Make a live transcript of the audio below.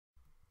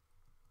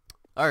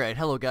Alright,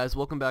 hello guys,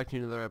 welcome back to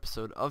another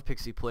episode of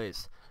Pxey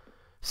Plays.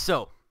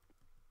 So,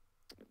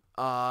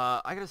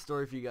 I got a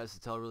story for you guys to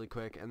tell really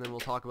quick, and then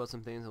we'll talk about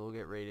some things and we'll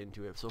get right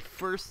into it. So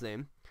first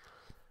thing,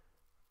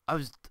 I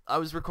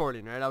was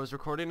recording, right? I was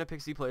recording a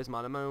Pxey Plays,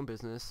 minding my own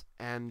business,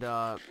 and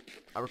I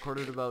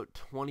recorded about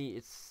 20,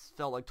 it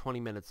felt like 20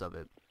 minutes of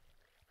it.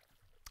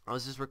 I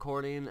was just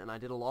recording, and I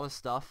did a lot of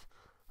stuff,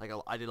 I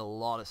did a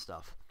lot of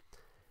stuff,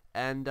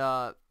 and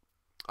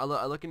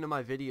I look into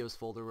my videos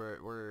folder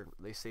where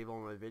they save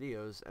all my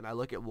videos, and I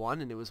look at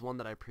one, and it was one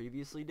that I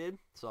previously did.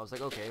 So I was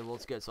like, okay, well,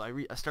 it's good. So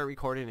I start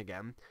recording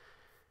again,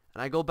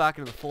 and I go back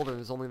into the folder, and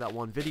there's only that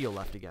one video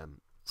left again.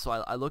 So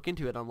I look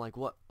into it, I'm like,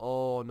 what?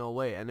 Oh, no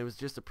way. And it was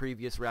just a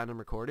previous random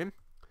recording.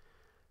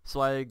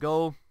 So I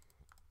go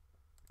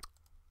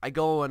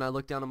and I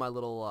look down at my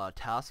little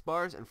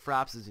taskbars, and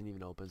Fraps isn't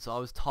even open. So I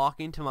was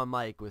talking to my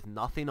mic with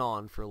nothing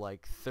on for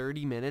like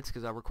 30 minutes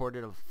because I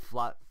recorded a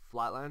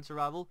flatland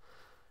survival.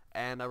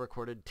 And I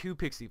recorded 2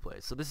 Pxey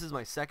Plays. So this is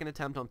my second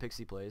attempt on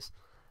Pxey Plays,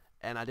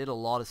 and I did a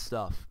lot of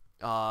stuff.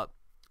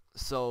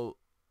 So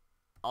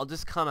I'll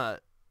just kind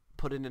of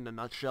put it in a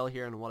nutshell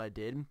here on what I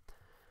did.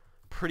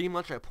 Pretty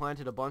much, I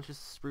planted a bunch of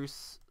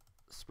spruce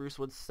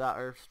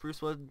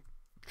wood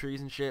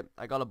trees and shit.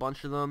 I got a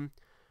bunch of them.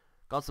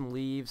 Got some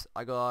leaves.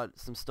 I got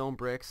some stone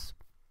bricks,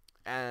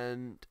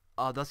 and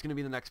that's gonna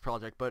be the next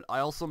project. But I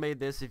also made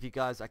this. If you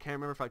guys, I can't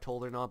remember if I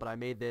told or not, but I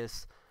made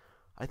this.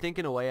 I think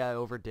in a way I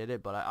overdid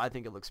it, but I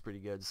think it looks pretty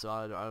good, so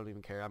I don't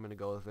even care. I'm going to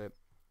go with it.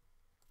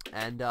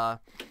 And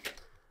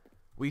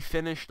we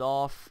finished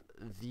off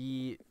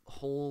the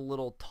whole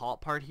little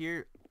top part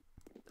here.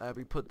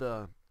 We put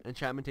the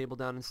enchantment table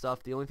down and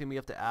stuff. The only thing we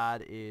have to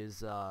add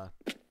is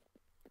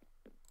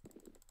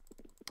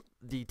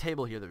the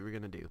table here that we're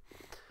going to do.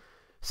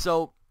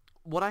 So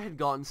what I had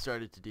gotten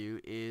started to do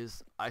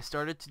is I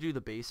started to do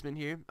the basement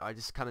here. I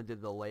just kind of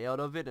did the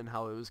layout of it and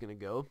how it was going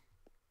to go.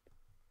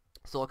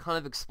 So I'll kind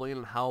of explain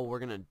on how we're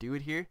going to do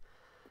it here.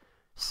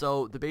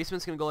 So the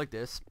basement's going to go like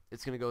this.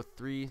 It's going to go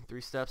three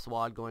steps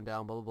wide going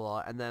down, blah, blah,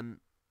 blah. And then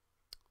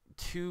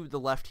to the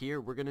left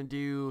here, we're going to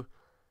do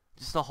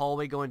just a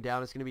hallway going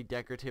down. It's going to be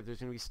decorative. There's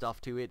going to be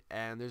stuff to it.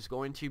 And there's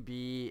going to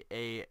be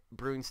a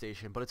brewing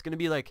station. But it's going to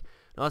be like,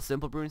 not a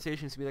simple brewing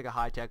station. It's going to be like a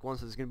high-tech one.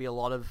 So there's going to be a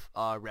lot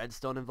of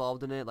redstone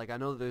involved in it. Like, I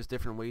know that there's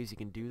different ways you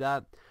can do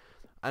that.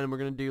 And then we're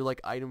going to do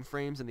like item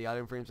frames. And the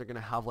item frames are going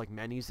to have like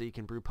menus that you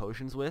can brew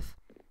potions with.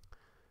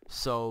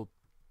 So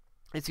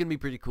it's going to be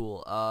pretty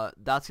cool.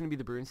 That's going to be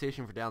the brewing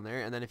station for down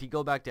there. And then if you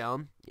go back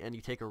down and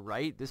you take a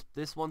right,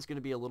 this one's going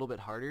to be a little bit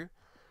harder.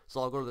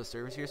 So I'll go to the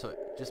service here. So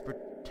just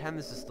pretend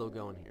this is still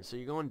going here. So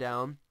you're going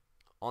down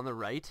on the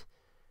right.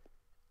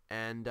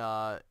 And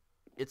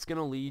it's going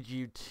to lead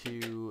you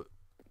to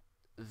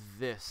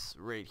this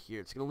right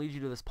here. It's going to lead you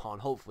to this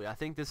pond, hopefully. I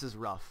think this is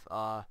rough.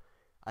 I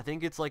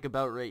think it's like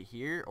about right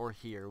here or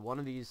here. One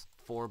of these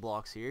 4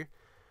 blocks here.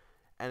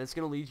 And it's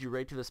going to lead you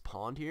right to this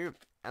pond here.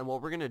 And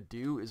what we're going to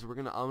do is I'm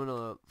going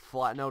to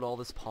flatten out all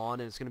this pond,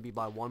 and it's going to be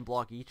by 1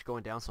 block each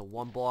going down. So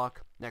 1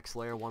 block, next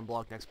layer, 1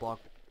 block, next block,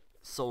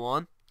 so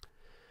on.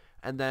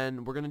 And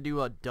then we're going to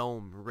do a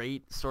dome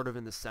right sort of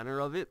in the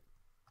center of it.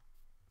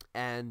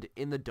 And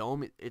in the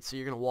dome, so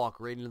you're going to walk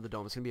right into the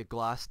dome. It's going to be a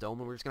glass dome,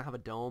 and we're just going to have a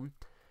dome.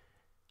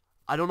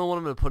 I don't know what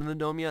I'm going to put in the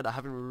dome yet. I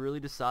haven't really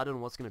decided on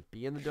what's going to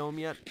be in the dome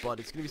yet, but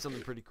it's going to be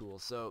something pretty cool.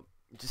 So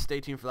just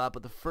stay tuned for that.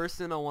 But the first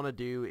thing I want to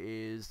do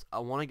is I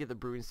want to get the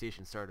brewing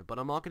station started. But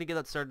I'm not going to get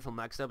that started until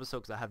next episode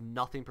because I have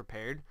nothing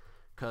prepared.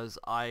 Because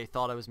I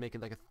thought I was making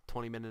like a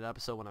 20-minute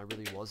episode when I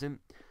really wasn't.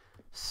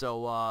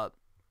 So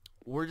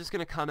we're just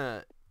going to kind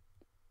of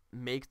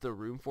make the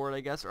room for it,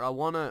 I guess. Or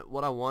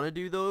what I want to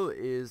do though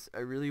is I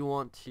really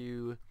want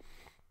to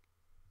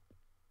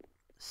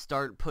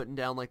start putting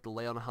down like the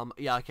layout on how.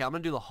 Yeah, okay, I'm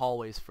going to do the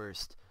hallways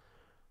first.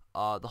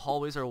 The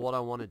hallways are what I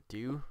want to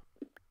do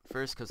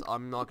first, because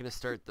I'm not going to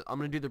start I'm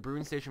going to do the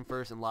brewing station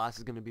first, and last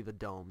is going to be the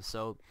dome.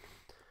 So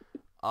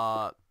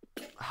how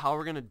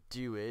we're going to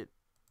do it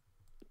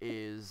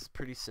is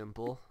pretty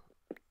simple.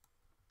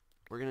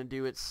 We're going to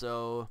do it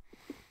so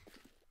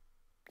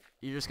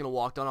you're just going to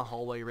walk down a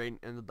hallway, right,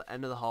 and at the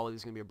end of the hallway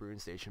there's going to be a brewing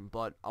station.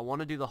 But I want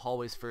to do the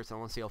hallways first, and I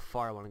want to see how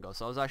far I want to go.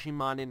 So I was actually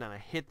mining, and I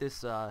hit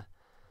this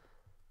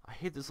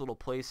little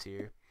place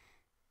here.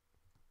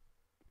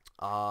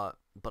 But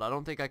I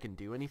don't think I can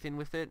do anything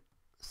with it.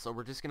 So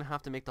we're just going to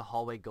have to make the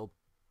hallway go,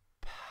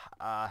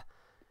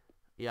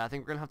 yeah, I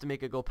think we're going to have to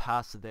make it go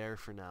past there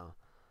for now.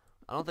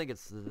 I don't think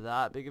it's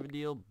that big of a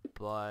deal,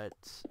 but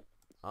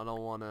I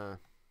don't want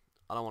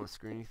to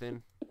screw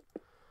anything.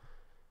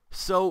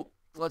 So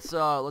let's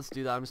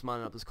do that. I'm just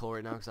mining up this coal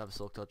right now because I have a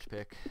silk touch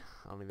pick.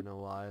 I don't even know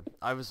why.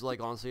 I was like,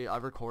 honestly,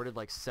 I've recorded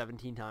like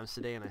 17 times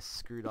today, and I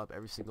screwed up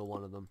every single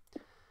one of them.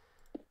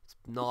 It's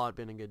not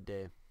been a good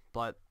day,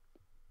 but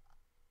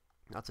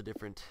that's a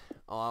different.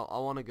 I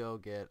want to go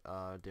get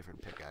a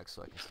different pickaxe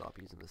so I can stop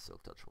using the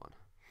silk touch one,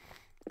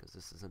 because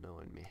this is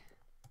annoying me.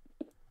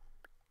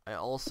 I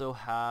also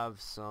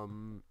have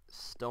some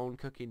stone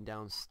cooking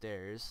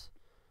downstairs.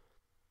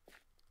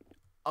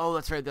 Oh,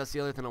 that's right. That's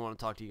the other thing I want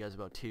to talk to you guys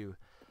about too.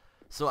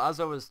 So as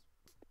I was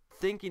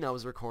thinking I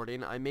was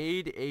recording, I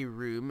made a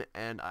room,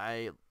 and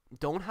I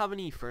don't have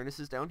any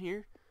furnaces down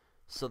here.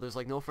 So there's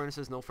like no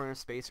furnaces, no furnace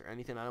space or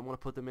anything. I don't want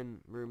to put them in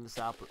room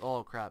the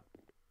oh crap.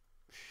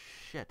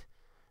 Shit.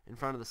 In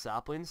front of the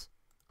saplings.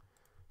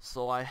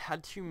 So I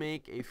had to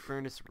make a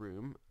furnace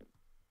room.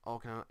 Oh,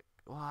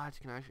 what?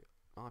 Can I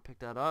oh, I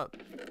picked that up.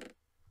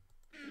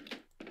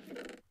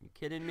 You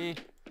kidding me?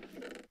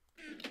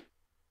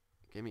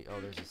 Give me, oh,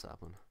 there's a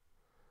sapling.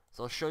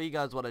 So I'll show you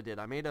guys what I did.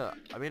 I made a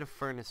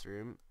furnace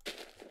room.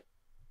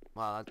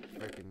 Wow, that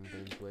freaking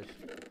thing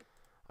glitched.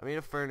 I made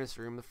a furnace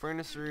room. The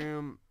furnace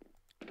room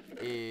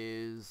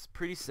is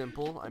pretty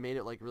simple. I made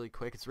it like really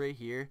quick. It's right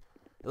here.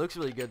 It looks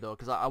really good though,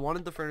 because I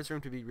wanted the furnace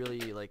room to be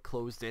really like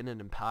closed in and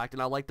compact,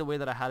 and I like the way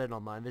that I had it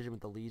on my vision with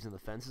the leaves and the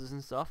fences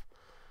and stuff.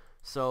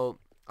 So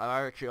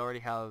I actually already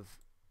have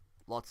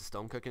lots of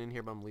stone cooking in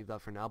here, but I'm gonna leave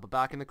that for now. But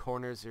back in the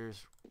corners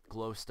there's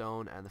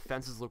glowstone, and the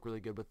fences look really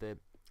good with it.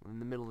 In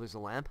the middle there's a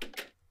lamp.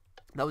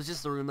 That was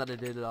just the room that I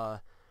did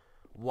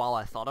while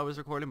I thought I was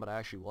recording, but I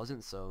actually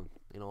wasn't, so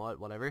you know what,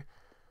 whatever.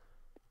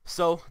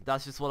 So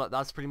that's just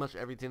that's pretty much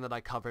everything that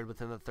I covered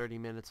within the 30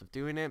 minutes of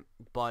doing it.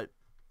 But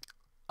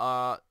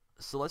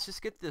so let's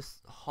just get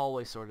this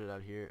hallway sorted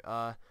out here.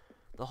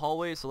 The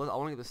hallway, so I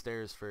want to get the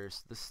stairs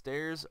first. The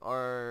stairs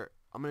are,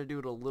 I'm going to do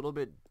it a little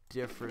bit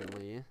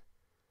differently.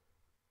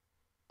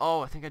 Oh,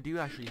 I think I do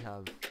actually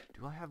have,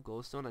 do I have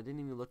glowstone? I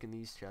didn't even look in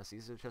these chests.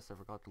 These are chests I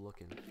forgot to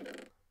look in.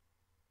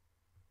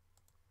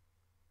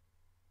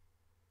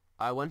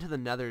 I went to the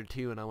nether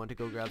too, and I went to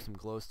go grab some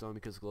glowstone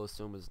because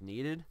glowstone was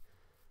needed.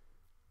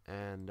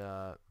 And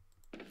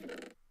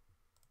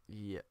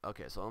yeah,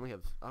 okay, so I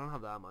don't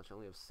have that much. I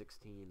only have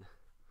 16.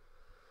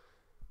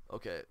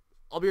 Okay,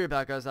 I'll be right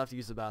back, guys. I have to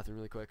use the bathroom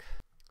really quick.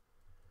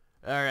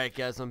 Alright,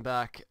 guys, I'm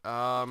back.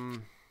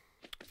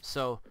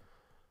 So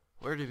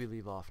where did we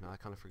leave off now? I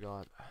kind of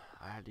forgot.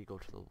 I had to go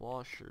to the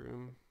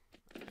washroom,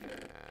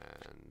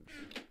 and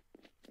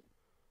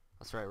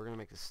that's right, we're gonna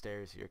make the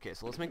stairs here. Okay,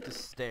 so let's make the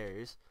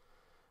stairs.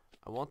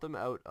 I want them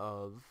out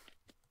of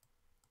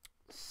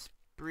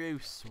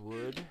spruce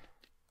wood.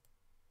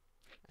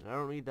 And I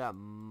don't need that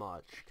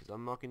much, because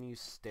I'm not going to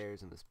use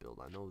stairs in this build.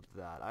 I know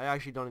that. I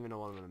actually don't even know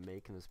what I'm going to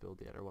make in this build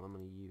yet, or what I'm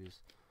going to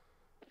use.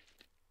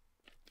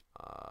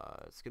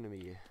 It's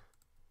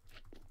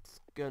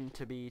going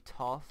to be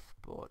tough,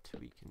 but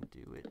we can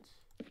do it.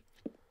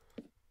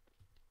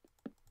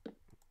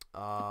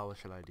 What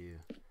should I do?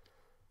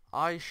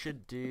 I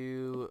should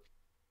do...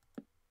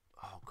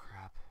 Oh,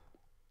 crap.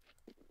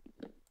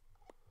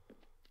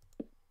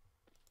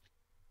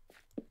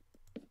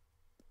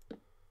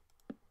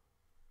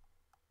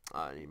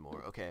 I need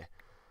more. Okay.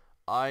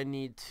 I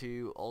need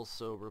to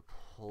also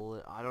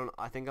replace...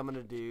 I think I'm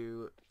gonna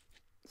do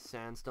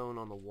sandstone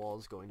on the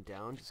walls going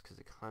down, just because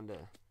it kind of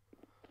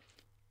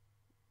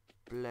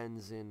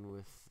blends in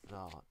with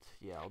that.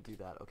 Yeah, I'll do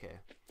that. Okay.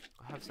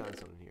 I have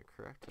sandstone in here,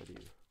 correct? I do.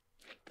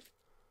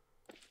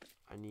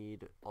 I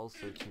need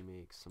also to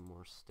make some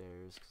more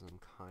stairs, because I'm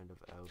kind of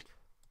out.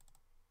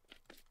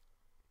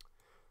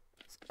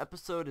 This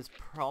episode is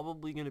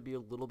probably going to be a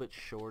little bit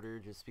shorter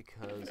just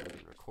because I've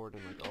been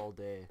recording like all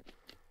day,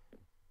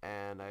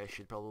 and I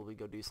should probably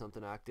go do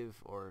something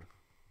active or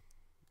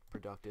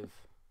productive,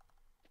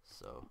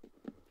 so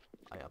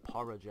I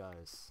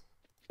apologize,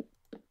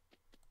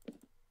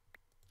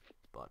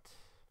 but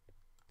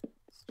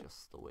it's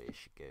just the way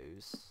she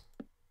goes.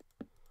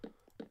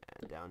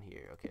 And down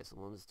here, okay, so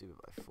let's do it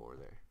by 4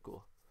 there.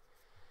 Cool.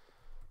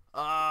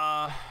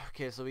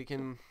 Okay, so we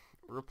can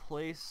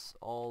replace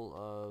all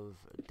of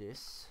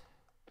this.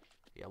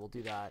 Yeah, we'll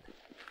do that.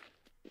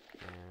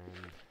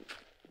 And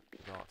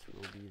that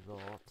will be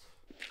that.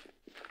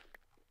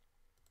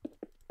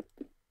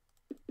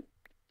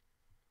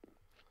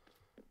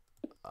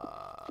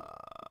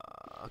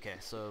 Okay,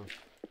 so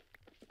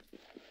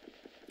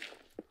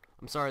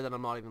I'm sorry that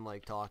I'm not even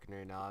like talking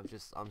right now.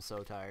 I'm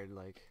so tired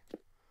like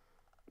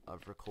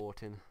of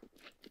recording.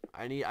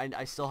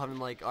 I still haven't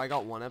like, I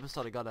got one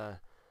episode. I got a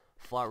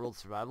Flat World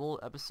Survival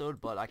episode,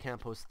 but I can't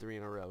post 3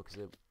 in a row because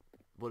it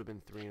would have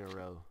been 3 in a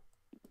row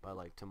by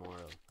like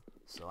tomorrow.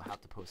 So I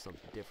have to post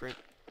something different.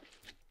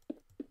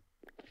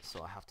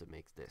 So I have to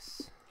make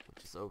this,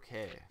 which is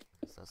okay,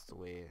 because that's the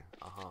way,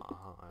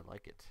 I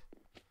like it.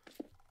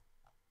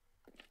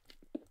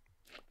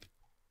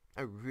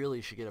 I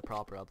really should get a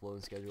proper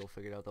uploading schedule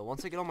figured out though.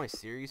 Once I get all my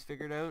series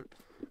figured out,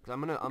 because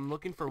I'm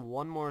looking for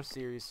one more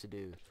series to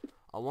do.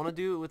 I want to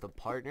do it with a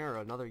partner or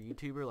another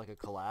YouTuber, like a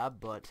collab,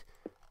 but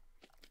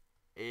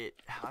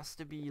it has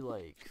to be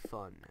like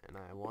fun, and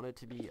I want it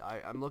to be,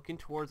 I'm looking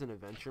towards an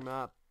adventure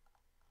map,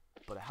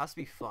 but it has to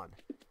be fun.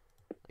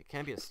 It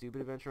can't be a stupid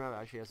adventure map,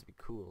 it actually has to be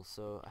cool,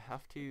 so I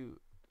have to,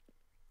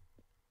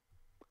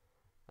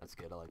 that's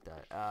good, I like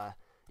that.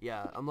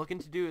 Yeah, I'm looking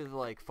to do it with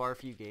like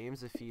Farfew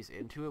Games if he's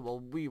into it. Well,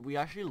 we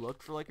actually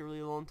looked for like a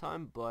really long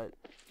time, but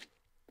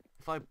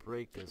if I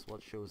break this,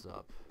 what shows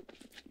up?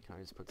 Can I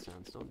just put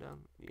sandstone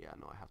down? Yeah,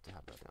 no, I have to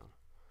have that down.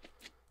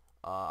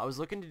 I was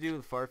looking to do it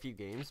with Farfew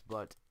Games,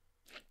 but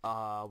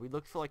we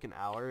looked for like an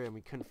hour and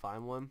we couldn't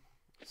find one,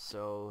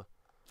 so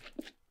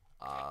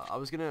I I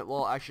was gonna,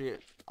 well, actually,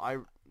 I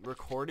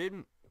recorded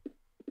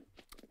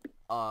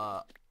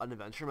an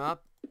adventure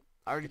map.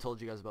 I already told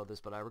you guys about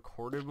this, but I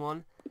recorded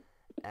one,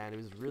 and it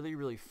was really,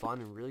 really fun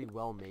and really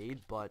well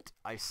made, but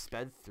I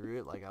sped through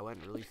it, like, I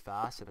went really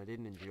fast, and I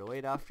didn't enjoy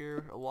it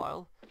after a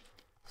while,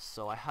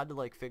 so I had to,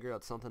 like, figure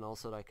out something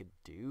else that I could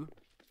do.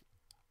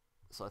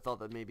 So I thought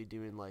that maybe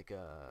doing, like,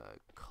 a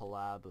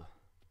collab,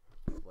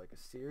 like a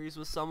series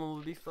with someone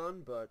would be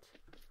fun, but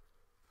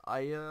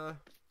I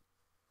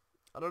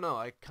don't know,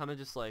 I kind of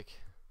just,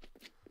 like,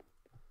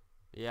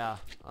 yeah,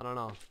 I don't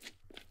know.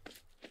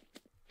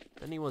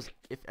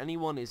 If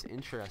anyone is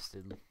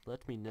interested,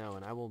 let me know,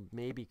 and I will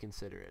maybe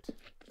consider it.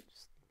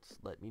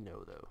 Just let me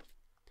know, though.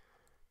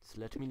 Just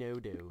let me know,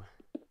 though.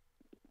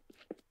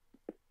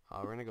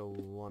 We're gonna go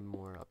one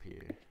more up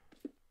here.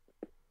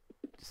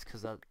 Just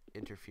because that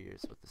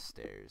interferes with the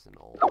stairs and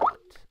all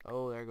that.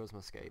 Oh, there goes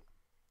my skate.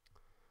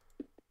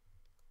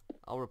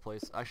 I'll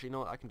replace... Actually, you know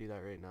what? I can do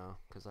that right now,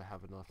 because I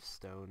have enough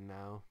stone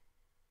now.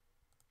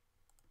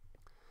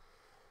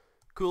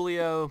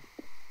 Coolio.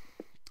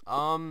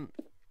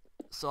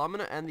 So I'm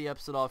going to end the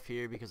episode off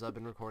here because I've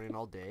been recording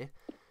all day.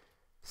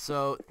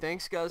 So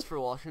thanks guys for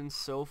watching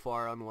so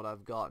far on what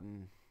I've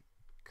gotten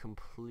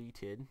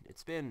completed.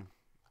 It's been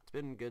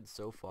good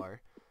so far.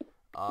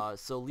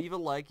 So leave a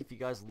like if you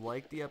guys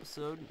liked the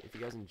episode. If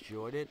you guys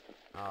enjoyed it,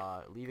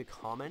 leave a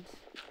comment.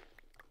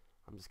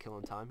 I'm just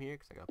killing time here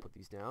because I got to put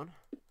these down.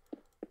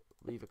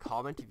 Leave a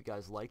comment if you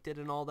guys liked it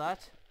and all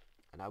that.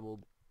 And I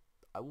will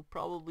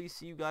probably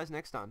see you guys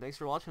next time. Thanks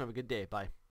for watching. Have a good day. Bye.